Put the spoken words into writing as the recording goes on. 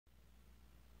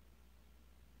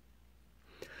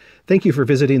Thank you for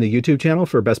visiting the YouTube channel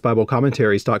for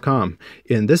bestbiblecommentaries.com.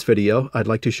 In this video, I'd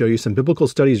like to show you some biblical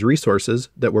studies resources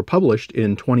that were published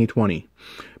in 2020.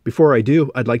 Before I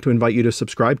do, I'd like to invite you to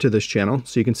subscribe to this channel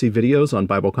so you can see videos on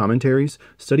Bible commentaries,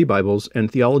 study Bibles,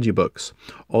 and theology books.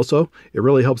 Also, it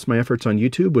really helps my efforts on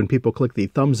YouTube when people click the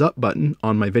thumbs up button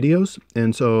on my videos,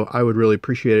 and so I would really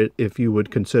appreciate it if you would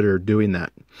consider doing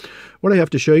that. What I have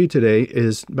to show you today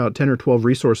is about 10 or 12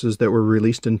 resources that were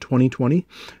released in 2020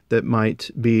 that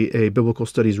might be a biblical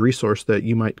studies resource that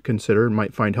you might consider and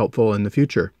might find helpful in the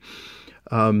future.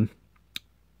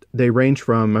 They range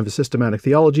from, I have a systematic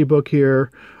theology book here,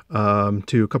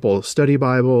 to a couple of study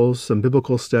Bibles, some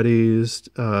biblical studies,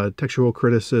 textual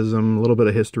criticism, a little bit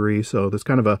of history. So there's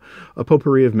kind of a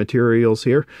potpourri of materials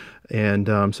here, and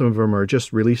some of them are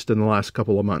just released in the last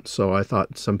couple of months. So I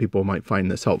thought some people might find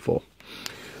this helpful.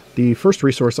 The first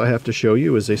resource I have to show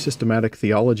you is a systematic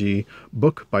theology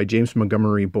book by James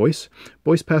Montgomery Boyce.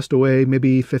 Boyce passed away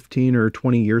maybe 15 or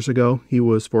 20 years ago. He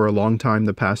was for a long time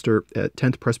the pastor at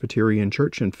 10th Presbyterian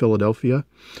Church in Philadelphia,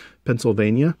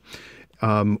 Pennsylvania.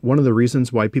 One of the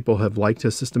reasons why people have liked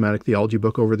his systematic theology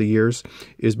book over the years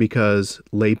is because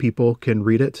lay people can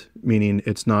read it, meaning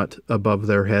it's not above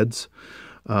their heads.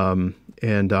 And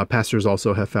pastors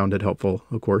also have found it helpful,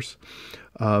 of course.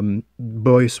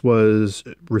 Boyce was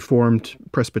Reformed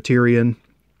Presbyterian,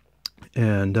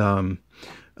 and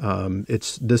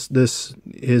his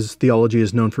theology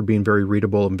is known for being very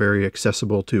readable and very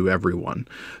accessible to everyone.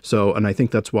 So, and I think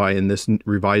that's why in this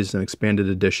revised and expanded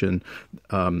edition,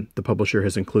 the publisher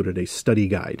has included a study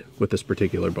guide with this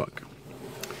particular book.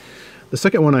 The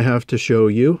second one I have to show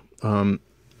you,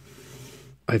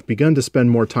 I've begun to spend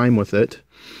more time with it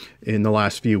in the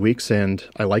last few weeks, and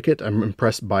I like it. I'm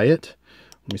impressed by it.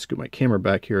 Let me scoot my camera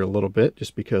back here a little bit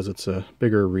just because it's a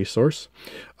bigger resource.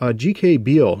 G.K.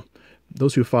 Beale,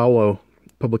 those who follow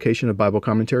publication of Bible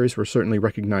commentaries will certainly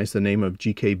recognize the name of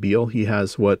G.K. Beale. He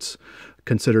has what's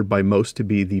considered by most to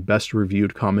be the best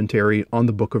reviewed commentary on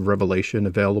the book of Revelation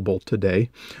available today.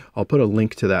 I'll put a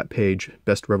link to that page,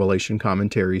 Best Revelation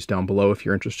Commentaries, down below if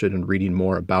you're interested in reading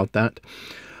more about that.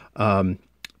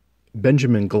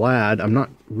 Benjamin Glad, I'm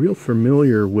not real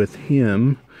familiar with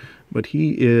him, but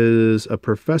he is a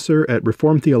professor at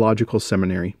Reformed Theological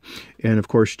Seminary. And of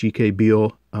course, G.K.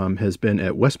 Beale has been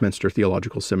at Westminster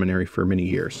Theological Seminary for many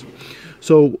years.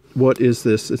 So what is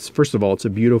this? First of all, it's a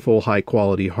beautiful,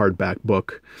 high-quality hardback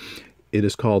book. It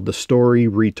is called The Story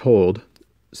Retold,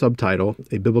 subtitle,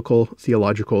 A Biblical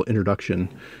Theological Introduction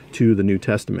to the New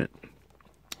Testament.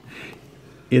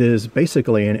 It is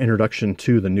basically an introduction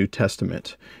to the New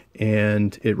Testament,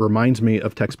 and it reminds me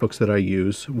of textbooks that I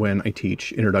use when I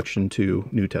teach Introduction to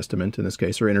New Testament, in this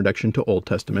case, or Introduction to Old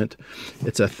Testament.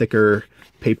 It's a thicker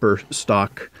paper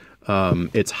stock.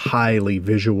 It's highly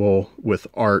visual with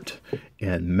art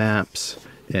and maps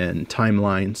and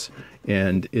timelines,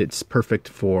 and it's perfect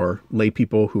for lay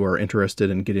people who are interested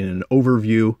in getting an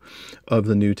overview of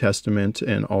the New Testament,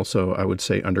 and also, I would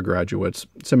say, undergraduates.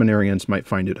 Seminarians might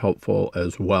find it helpful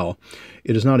as well.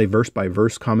 It is not a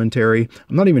verse-by-verse commentary.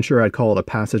 I'm not even sure I'd call it a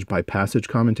passage-by-passage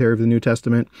commentary of the New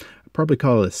Testament. I'd probably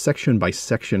call it a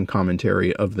section-by-section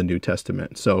commentary of the New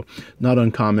Testament. So not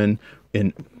uncommon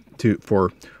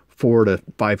for 4 to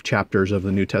 5 chapters of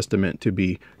the New Testament to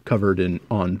be covered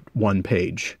on one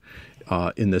page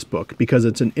in this book, because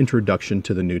it's an introduction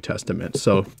to the New Testament.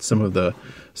 So some of the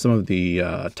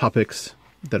topics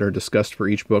that are discussed for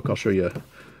each book, I'll show you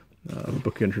a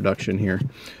book introduction here,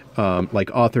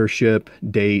 like authorship,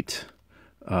 date,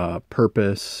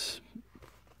 purpose.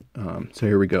 So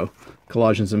here we go.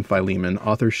 Colossians and Philemon,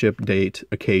 authorship, date,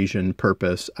 occasion,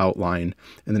 purpose, outline,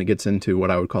 and then it gets into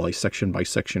what I would call a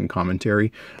section-by-section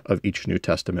commentary of each New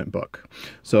Testament book.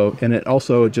 So, and it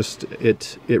also just,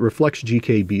 it reflects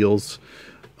G.K. Beale's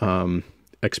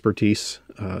expertise,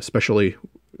 especially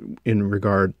in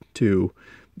regard to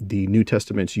the New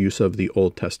Testament's use of the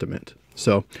Old Testament.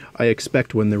 So I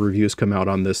expect when the reviews come out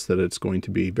on this that it's going to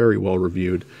be very well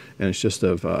reviewed, and it's just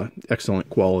of excellent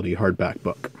quality hardback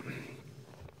book.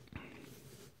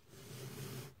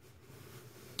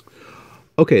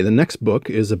 Okay, the next book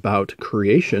is about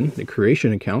creation, the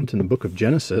creation account in the book of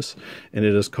Genesis, and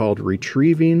it is called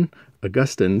Retrieving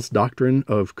Augustine's Doctrine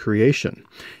of Creation.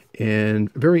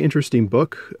 And very interesting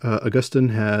book. Augustine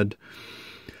had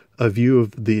a view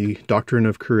of the doctrine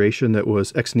of creation that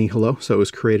was ex nihilo, so it was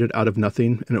created out of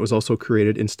nothing, and it was also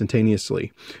created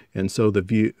instantaneously. And so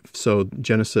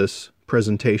Genesis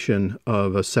presentation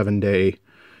of a 7-day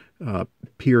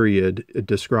period, it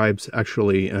describes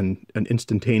actually an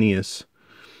instantaneous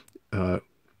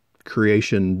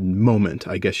creation moment,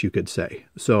 I guess you could say.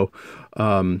 So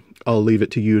I'll leave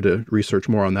it to you to research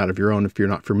more on that of your own if you're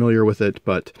not familiar with it.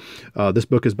 But this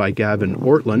book is by Gavin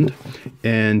Ortland,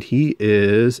 and he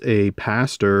is a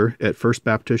pastor at First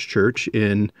Baptist Church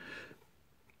in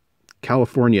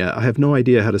California. I have no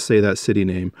idea how to say that city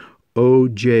name.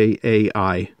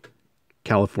 Ojai,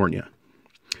 California.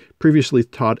 Previously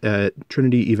taught at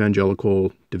Trinity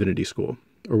Evangelical Divinity School,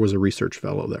 or was a research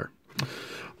fellow there.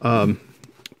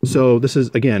 So this is,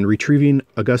 again, Retrieving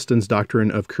Augustine's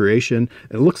Doctrine of Creation.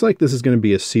 It looks like this is going to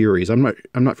be a series. I'm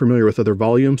not familiar with other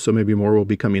volumes, so maybe more will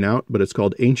be coming out, but it's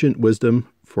called Ancient Wisdom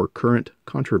for Current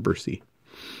Controversy.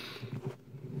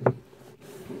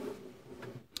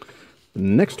 The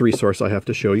next resource I have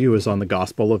to show you is on the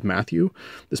Gospel of Matthew.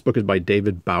 This book is by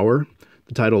David Bauer.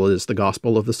 The title is The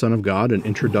Gospel of the Son of God, An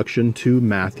Introduction to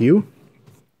Matthew.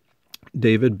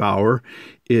 David Bauer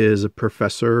is a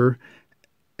professor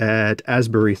at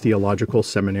Asbury Theological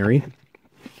Seminary.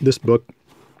 This book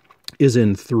is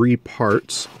in 3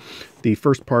 parts. The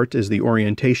first part is the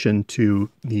orientation to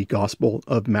the Gospel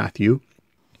of Matthew.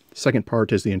 The second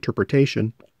part is the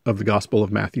interpretation of the Gospel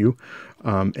of Matthew.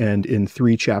 And in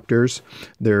 3 chapters,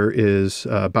 there is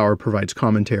Bauer provides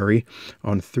commentary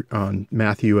on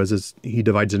Matthew as he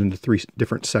divides it into 3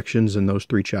 different sections in those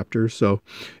 3 chapters. So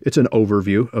it's an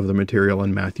overview of the material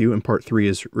in Matthew, and part 3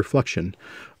 is reflection.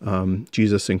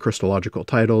 Jesus in Christological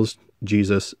titles,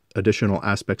 Jesus, additional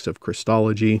aspects of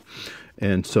Christology,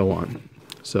 and so on.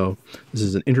 So this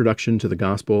is an introduction to the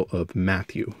Gospel of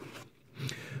Matthew.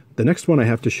 The next one I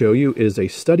have to show you is a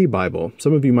study Bible.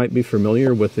 Some of you might be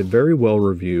familiar with a very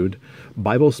well-reviewed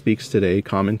Bible Speaks Today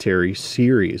commentary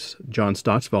series. John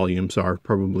Stott's volumes are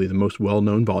probably the most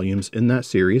well-known volumes in that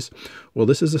series. Well,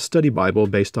 this is a study Bible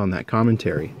based on that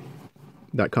commentary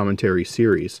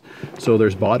series. So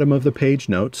there's bottom-of-the-page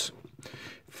notes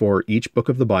for each book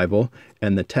of the Bible,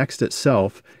 and the text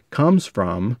itself comes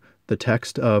from the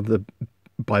text of the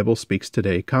Bible Speaks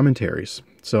Today commentaries.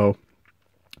 So,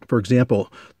 for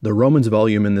example, the Romans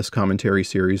volume in this commentary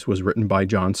series was written by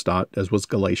John Stott, as was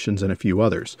Galatians and a few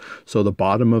others. So the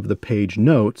bottom of the page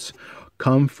notes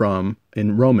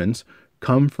in Romans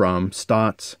come from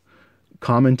Stott's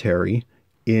commentary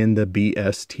in the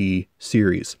BST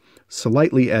series.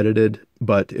 Slightly edited,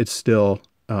 but it's still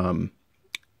the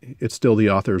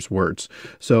author's words.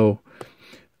 So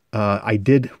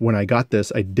when I got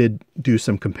this, I did do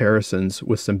some comparisons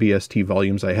with some BST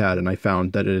volumes I had, and I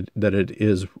found that it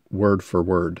is word for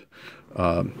word.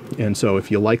 And so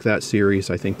if you like that series,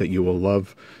 I think that you will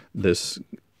love this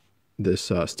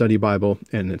study Bible,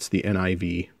 and it's the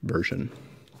NIV version,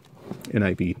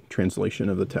 NIV translation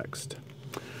of the text.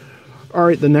 All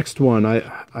right, the next one,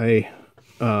 I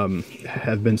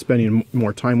have been spending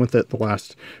more time with it the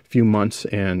last few months,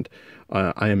 and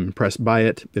I am impressed by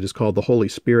it. It is called The Holy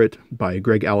Spirit by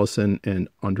Greg Allison and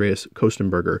Andreas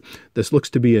Kostenberger. This looks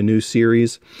to be a new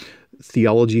series.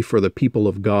 Theology for the People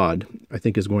of God, I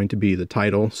think, is going to be the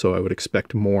title. So I would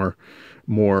expect more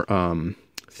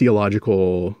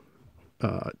theological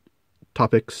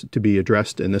topics to be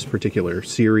addressed in this particular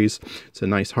series. It's a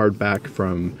nice hardback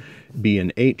from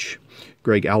B&H.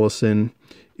 Greg Allison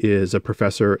is a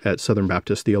professor at Southern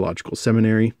Baptist Theological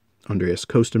Seminary. Andreas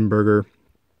Kostenberger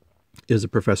is a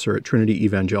professor at Trinity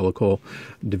Evangelical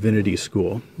Divinity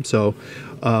School. So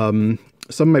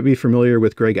some might be familiar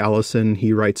with Greg Allison.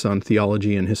 He writes on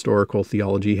theology and historical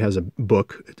theology, has a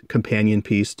book, companion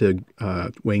piece to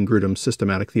Wayne Grudem's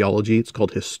systematic theology. It's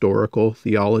called Historical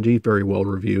Theology, very well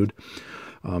reviewed.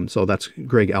 So that's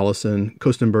Greg Allison.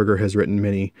 Kostenberger has written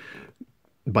many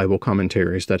Bible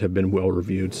commentaries that have been well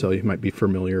reviewed, so you might be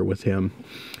familiar with him.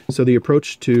 So the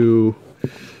approach to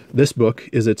this book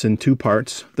is it's in 2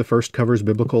 parts. The first covers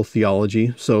biblical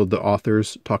theology. So the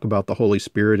authors talk about the Holy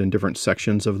Spirit in different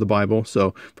sections of the Bible.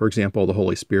 So, for example, the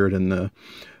Holy Spirit in the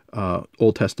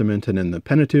Old Testament and in the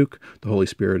Pentateuch, the Holy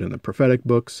Spirit in the prophetic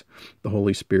books, the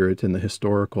Holy Spirit in the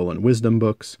historical and wisdom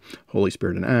books, Holy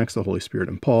Spirit in Acts, the Holy Spirit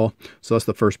in Paul. So that's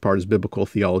the first part, is biblical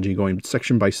theology, going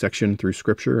section by section through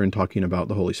Scripture and talking about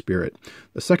the Holy Spirit.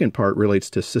 The second part relates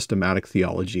to systematic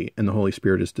theology, and the Holy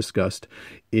Spirit is discussed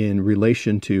in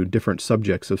relation to different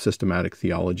subjects of systematic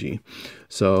theology.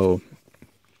 So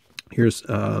here's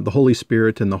the Holy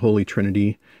Spirit and the Holy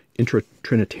Trinity,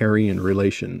 intra-Trinitarian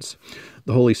relations.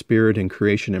 The Holy Spirit in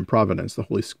creation and providence, the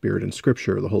Holy Spirit in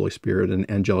Scripture, the Holy Spirit in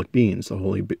angelic beings, the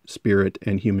Holy Spirit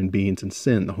in human beings in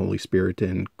sin, the Holy Spirit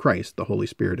in Christ, the Holy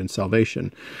Spirit in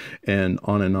salvation, and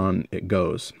on it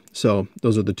goes. So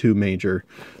those are the 2 major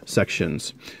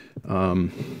sections.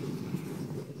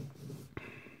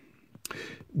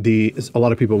 A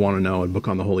lot of people want to know, a book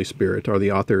on the Holy Spirit, are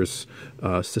the authors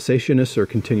cessationists or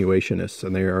continuationists?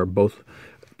 And they are both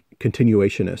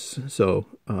continuationists. So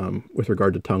with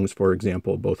regard to tongues, for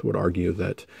example, both would argue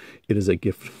that it is a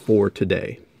gift for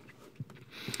today.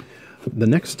 The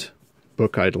next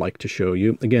book I'd like to show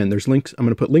you, again, there's links. I'm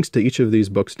going to put links to each of these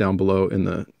books down below in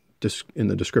the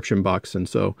description box, and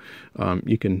so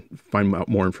you can find out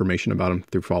more information about them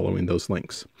through following those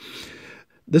links.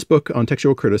 This book on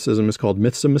textual criticism is called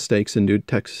Myths and Mistakes in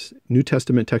New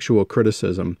Testament Textual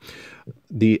Criticism.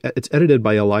 It's edited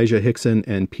by Elijah Hickson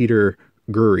and Peter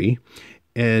Gurry,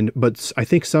 but I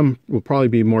think some will probably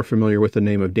be more familiar with the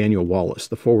name of Daniel Wallace.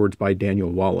 The foreword's by Daniel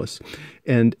Wallace,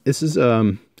 and this is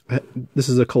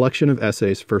a collection of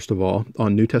essays, first of all,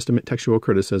 on New Testament textual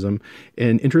criticism.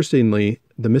 And interestingly,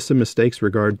 the myths and mistakes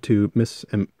regard to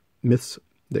myths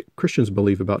that Christians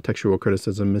believe about textual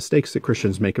criticism, mistakes that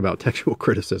Christians make about textual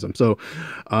criticism. So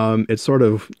it's sort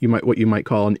of what you might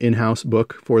call an in-house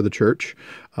book for the church.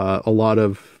 A lot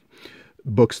of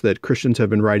books that Christians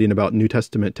have been writing about New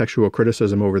Testament textual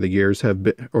criticism over the years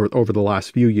over the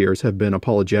last few years have been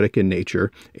apologetic in nature,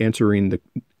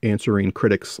 answering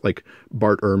critics like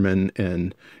Bart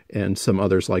Ehrman and some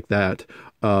others like that.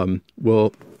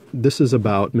 Well, this is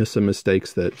about myths and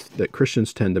mistakes that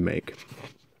Christians tend to make.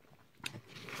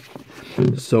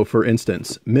 So, for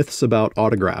instance, myths about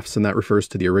autographs, and that refers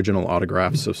to the original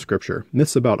autographs of Scripture.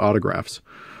 Myths about autographs,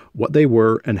 what they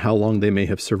were and how long they may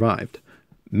have survived.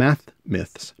 Math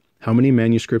myths, how many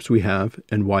manuscripts we have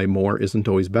and why more isn't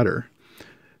always better.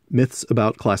 Myths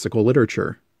about classical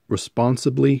literature,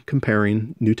 responsibly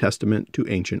comparing New Testament to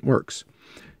ancient works.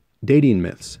 Dating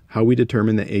myths, how we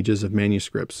determine the ages of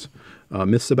manuscripts.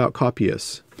 Myths about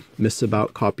copyists, myths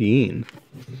about copying,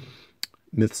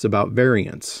 myths about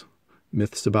variants,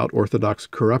 myths about orthodox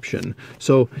corruption.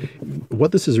 So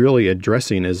what this is really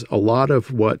addressing is a lot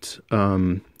of what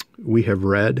we have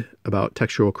read about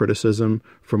textual criticism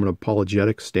from an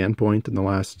apologetic standpoint in the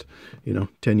last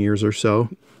 10 years or so,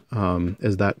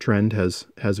 as that trend has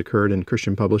occurred in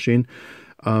Christian publishing.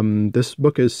 This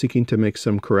book is seeking to make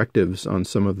some correctives on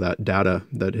some of that data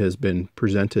that has been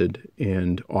presented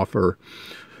and argues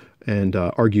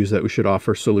that we should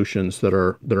offer solutions that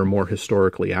are more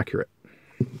historically accurate.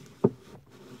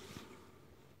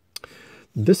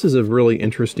 This is a really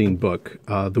interesting book,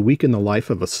 The Week in the Life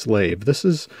of a Slave. This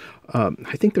is,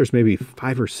 I think there's maybe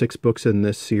 5 or 6 books in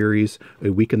this series. There's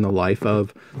a Week in the Life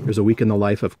of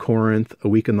Corinth, A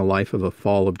Week in the Life of a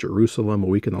Fall of Jerusalem, A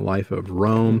Week in the Life of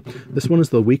Rome. This one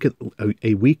is A Week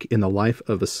in the Life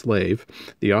of a Slave.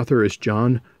 The author is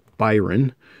John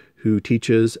Byron, who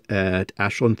teaches at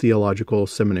Ashland Theological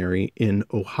Seminary in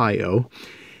Ohio.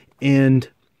 And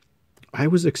I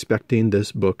was expecting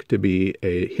this book to be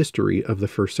a history of the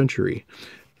first century.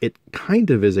 It kind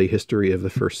of is a history of the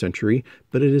first century,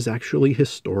 but it is actually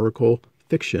historical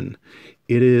fiction.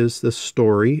 It is the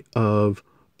story of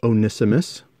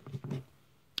Onesimus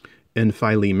and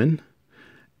Philemon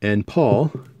and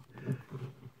Paul.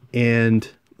 And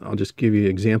I'll just give you an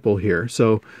example here.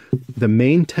 So the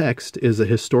main text is a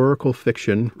historical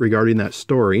fiction regarding that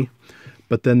story.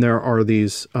 But then there are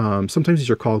these, sometimes these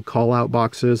are called call-out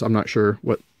boxes. I'm not sure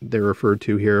what they're referred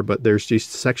to here, but there's these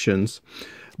sections.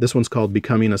 This one's called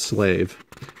Becoming a Slave,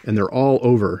 and they're all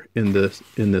over in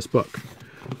this book.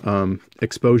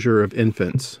 Exposure of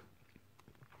infants,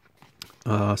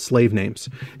 slave names.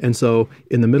 And so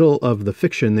in the middle of the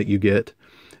fiction that you get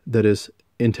that is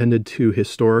intended to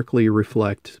historically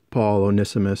reflect Paul,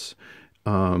 Onesimus,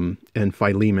 and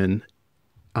Philemon,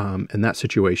 and that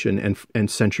situation and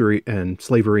century and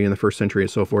slavery in the first century and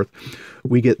so forth,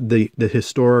 we get the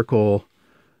historical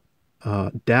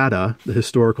data, the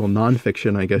historical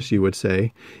nonfiction, I guess you would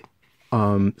say,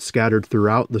 scattered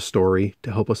throughout the story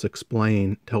to help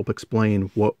explain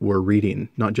what we're reading,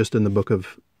 not just in the book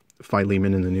of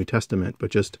Philemon in the New Testament,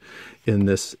 but just in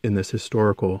this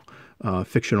historical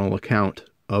fictional account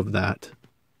of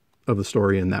the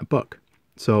story in that book.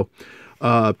 So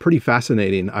pretty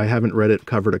fascinating. I haven't read it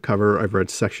cover to cover. I've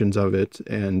read sections of it,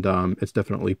 and it's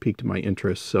definitely piqued my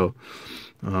interest. So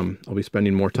I'll be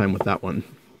spending more time with that one.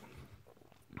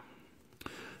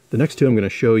 The next two I'm going to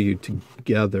show you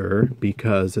together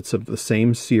because it's of the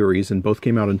same series, and both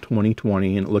came out in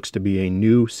 2020, and it looks to be a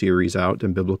new series out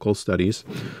in biblical studies.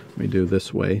 Let me do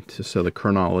this way so the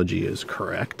chronology is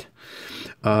correct.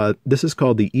 This is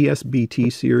called the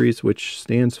ESBT series, which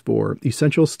stands for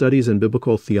Essential Studies in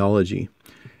Biblical Theology.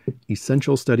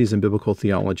 Essential Studies in Biblical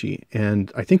Theology.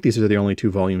 And I think these are the only 2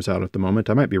 volumes out at the moment.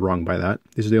 I might be wrong by that.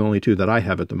 These are the only 2 that I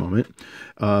have at the moment.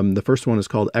 The first one is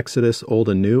called Exodus, Old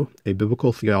and New, A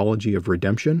Biblical Theology of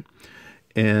Redemption.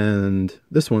 And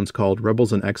this one's called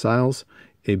Rebels and Exiles,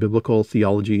 A Biblical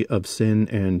Theology of Sin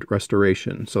and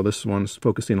Restoration. So this one's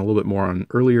focusing a little bit more on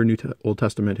earlier Old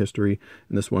Testament history,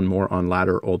 and this one more on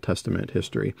latter Old Testament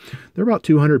history. They're about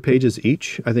 200 pages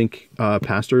each. I think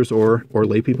pastors or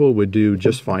lay people would do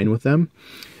just fine with them.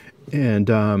 And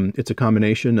it's a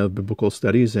combination of biblical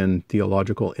studies and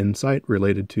theological insight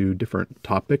related to different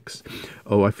topics.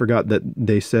 Oh, I forgot that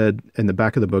they said in the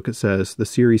back of the book, it says, the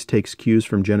series takes cues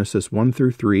from Genesis 1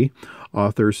 through 3.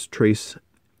 Authors trace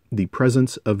the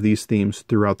presence of these themes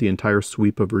throughout the entire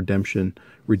sweep of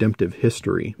redemptive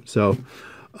history. So,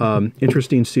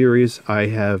 interesting series. I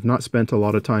have not spent a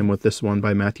lot of time with this one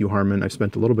by Matthew Harmon. I've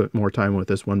spent a little bit more time with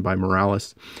this one by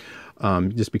Morales.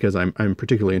 Just because I'm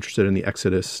particularly interested in the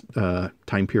Exodus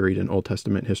time period in Old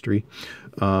Testament history.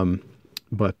 Yeah,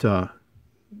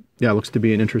 it looks to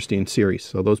be an interesting series.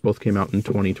 So those both came out in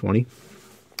 2020.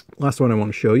 Last one I want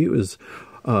to show you is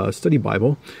Study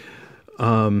Bible.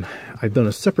 I've done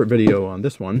a separate video on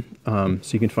this one, so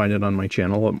you can find it on my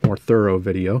channel, a more thorough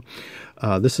video.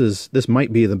 This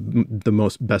might be the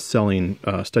most best-selling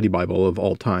study Bible of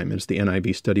all time. It's the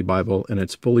NIV Study Bible, and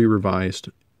it's fully revised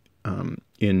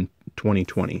in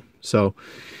 2020. So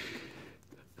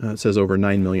it says over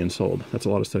 9 million sold. That's a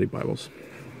lot of study Bibles.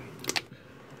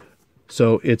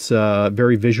 So it's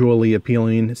very visually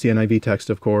appealing. It's the NIV text,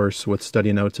 of course, with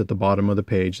study notes at the bottom of the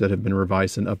page that have been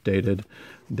revised and updated.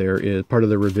 There is part of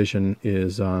the revision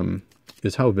is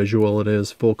how visual it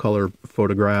is, full color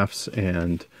photographs,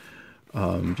 and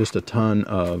just a ton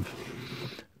of.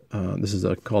 This is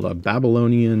called a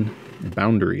Babylonian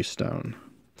boundary stone.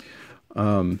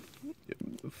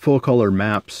 Full color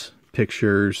maps,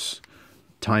 pictures,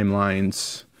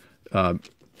 timelines,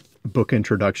 book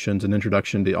introductions, an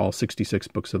introduction to all 66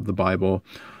 books of the Bible,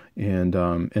 and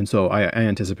so I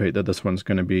anticipate that this one's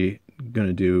going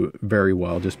to do very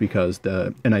well, just because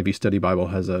the NIV Study Bible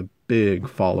has a big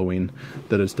following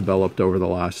that has developed over the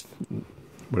last,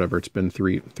 whatever it's been,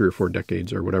 three or four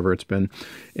decades or whatever it's been,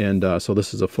 and so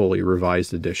this is a fully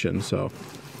revised edition. So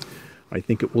I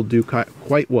think it will do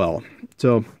quite well.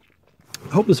 So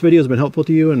I hope this video has been helpful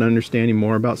to you in understanding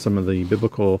more about some of the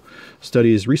biblical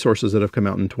studies resources that have come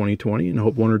out in 2020, and I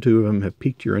hope one or two of them have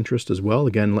piqued your interest as well.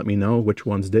 Again, let me know which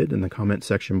ones did in the comment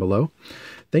section below.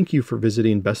 Thank you for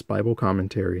visiting Best Bible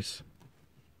Commentaries.